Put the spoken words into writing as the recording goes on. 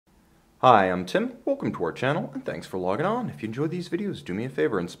Hi, I'm Tim. Welcome to our channel, and thanks for logging on. If you enjoy these videos, do me a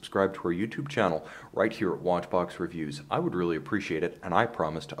favor and subscribe to our YouTube channel right here at Watchbox Reviews. I would really appreciate it, and I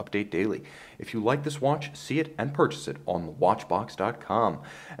promise to update daily. If you like this watch, see it and purchase it on thewatchbox.com.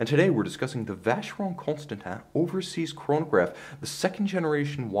 And today we're discussing the Vacheron Constantin Overseas Chronograph, the second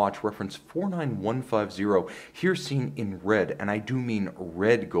generation watch, reference 49150, here seen in red, and I do mean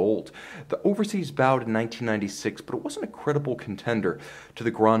red gold. The Overseas bowed in 1996, but it wasn't a credible contender to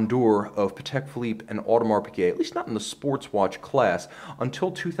the grandeur of Patek Philippe and Audemars Piguet, at least not in the sports watch class, until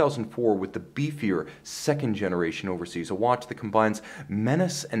 2004 with the beefier second generation Overseas, a watch that combines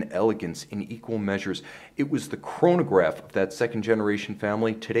menace and elegance in equal measures. It was the chronograph of that second generation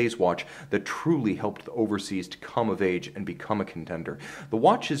family, today's watch, that truly helped the Overseas to come of age and become a contender. The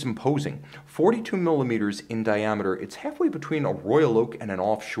watch is imposing, 42 millimeters in diameter. It's halfway between a Royal Oak and an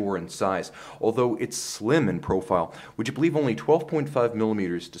Offshore in size, although it's slim in profile. Would you believe only 12.5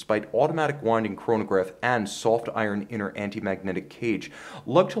 millimeters despite automatic winding chronograph and soft iron inner anti-magnetic cage.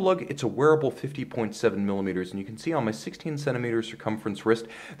 Lug-to-lug, it's a wearable 50.7 millimeters, and you can see on my 16 centimeter circumference wrist,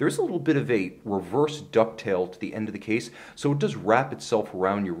 there is a little bit of a reverse ducktail to the end of the case, so it does wrap itself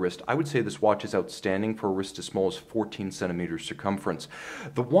around your wrist. I would say this watch is outstanding for a wrist as small as 14 centimeters circumference.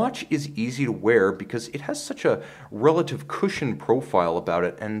 The watch is easy to wear because it has such a relative cushion profile about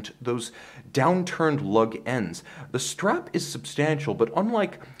it and those downturned lug ends. The strap is substantial, but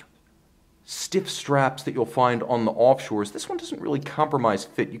unlike stiff straps that you'll find on the Offshores, this one doesn't really compromise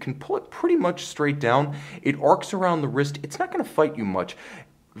fit. You can pull it pretty much straight down. It arcs around the wrist. It's not going to fight you much.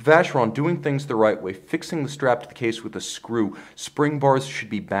 Vacheron doing things the right way, fixing the strap to the case with a screw. Spring bars should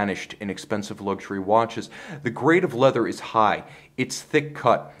be banished in expensive luxury watches. The grade of leather is high. It's thick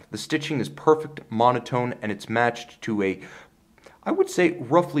cut. The stitching is perfect, monotone, and it's matched to a, I would say,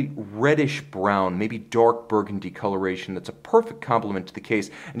 roughly reddish brown, maybe dark burgundy coloration. That's a perfect complement to the case,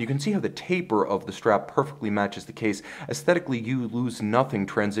 and you can see how the taper of the strap perfectly matches the case. Aesthetically, you lose nothing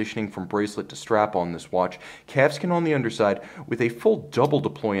transitioning from bracelet to strap on this watch. Calfskin on the underside with a full double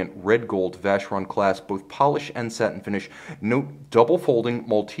deployant red gold Vacheron clasp, both polish and satin finish. Note double folding,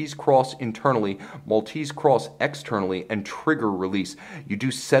 Maltese cross internally, Maltese cross externally, and trigger release. You do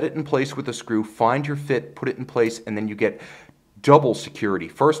set it in place with a screw, find your fit, put it in place, and then you get double security,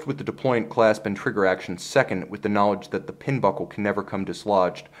 first with the deployant clasp and trigger action, second with the knowledge that the pin buckle can never come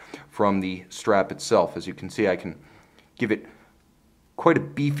dislodged from the strap itself. As you can see, I can give it quite a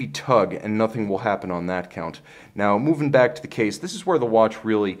beefy tug and nothing will happen on that count. Now, moving back to the case, this is where the watch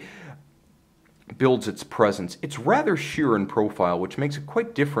really builds its presence. It's rather sheer in profile, which makes it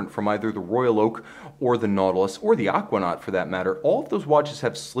quite different from either the Royal Oak or the Nautilus, or the Aquanaut for that matter. All of those watches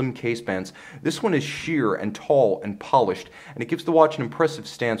have slim case bands. This one is sheer and tall and polished, and it gives the watch an impressive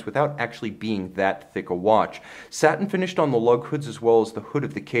stance without actually being that thick a watch. Satin finished on the lug hoods as well as the hood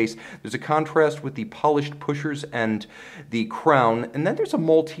of the case. There's a contrast with the polished pushers and the crown, and then there's a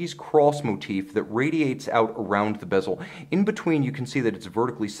Maltese cross motif that radiates out around the bezel. In between, you can see that it's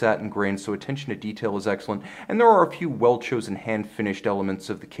vertically satin grained, so attention to detail is excellent, and there are a few well-chosen hand-finished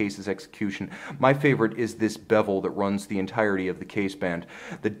elements of the case's execution. My favorite is this bevel that runs the entirety of the case band.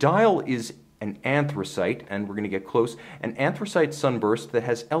 The dial is an anthracite, and we're going to get close, an anthracite sunburst that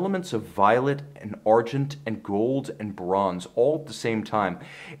has elements of violet and argent and gold and bronze all at the same time.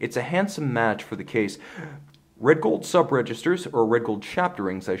 It's a handsome match for the case. Red gold sub-registers, or red gold chapter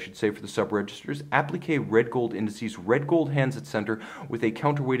rings, I should say, for the sub-registers, applique red gold indices, red gold hands at center with a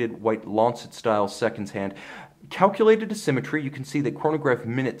counterweighted white lancet-style seconds hand. Calculated asymmetry, you can see that chronograph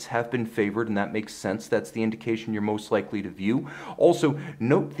minutes have been favored, and that makes sense. That's the indication you're most likely to view. Also,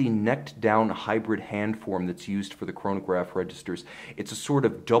 note the necked-down hybrid hand form that's used for the chronograph registers. It's a sort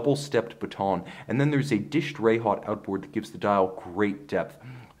of double-stepped baton, and then there's a dished ray-hot outboard that gives the dial great depth.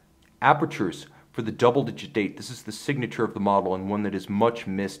 Apertures for the double-digit date. This is the signature of the model and one that is much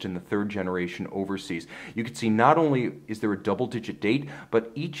missed in the third generation Overseas. You can see not only is there a double-digit date,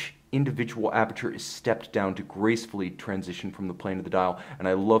 but each individual aperture is stepped down to gracefully transition from the plane of the dial, and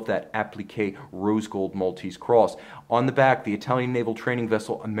I love that applique rose gold Maltese cross. On the back, the Italian naval training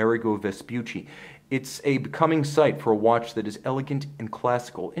vessel Amerigo Vespucci. It's a becoming sight for a watch that is elegant and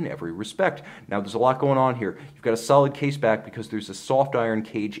classical in every respect. Now, there's a lot going on here. You've got a solid case back because there's a soft iron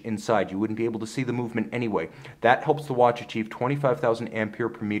cage inside. You wouldn't be able to see the movement anyway. That helps the watch achieve 25,000 ampere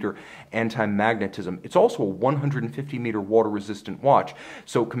per meter anti-magnetism. It's also a 150 meter water-resistant watch.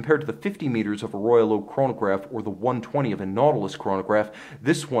 So compared to the 50 meters of a Royal Oak chronograph or the 120 of a Nautilus chronograph,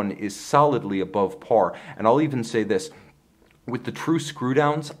 this one is solidly above par. And I'll even say this. With the true screw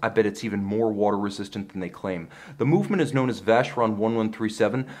downs, I bet it's even more water resistant than they claim. The movement is known as Vacheron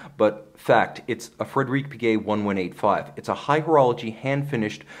 1137, but fact, it's a Frédéric Piguet 1185. It's a high horology,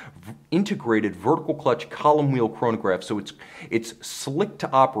 hand-finished, integrated vertical clutch column wheel chronograph, so it's slick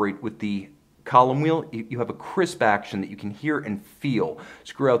to operate with the column wheel. You have a crisp action that you can hear and feel.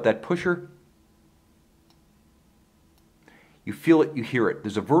 Screw out that pusher. You feel it, you hear it.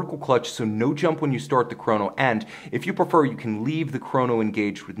 There's a vertical clutch, so no jump when you start the chrono, and if you prefer, you can leave the chrono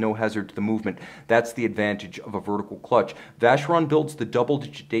engaged with no hazard to the movement. That's the advantage of a vertical clutch. Vacheron builds the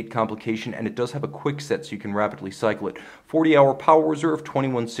double-digit date complication, and it does have a quick set, so you can rapidly cycle it. 40-hour power reserve,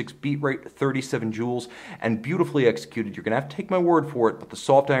 21.6 beat rate, 37 joules, and beautifully executed. You're going to have to take my word for it, but the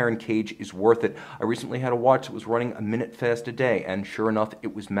soft iron cage is worth it. I recently had a watch that was running a minute fast a day, and sure enough,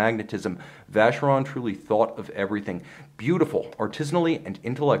 it was magnetism. Vacheron truly thought of everything. Beautiful, artisanally and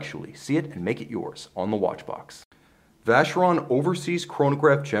intellectually. See it and make it yours on the Watchbox. Vacheron Overseas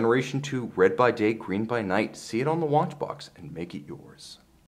Chronograph Generation 2, red by day, green by night. See it on the Watchbox and make it yours.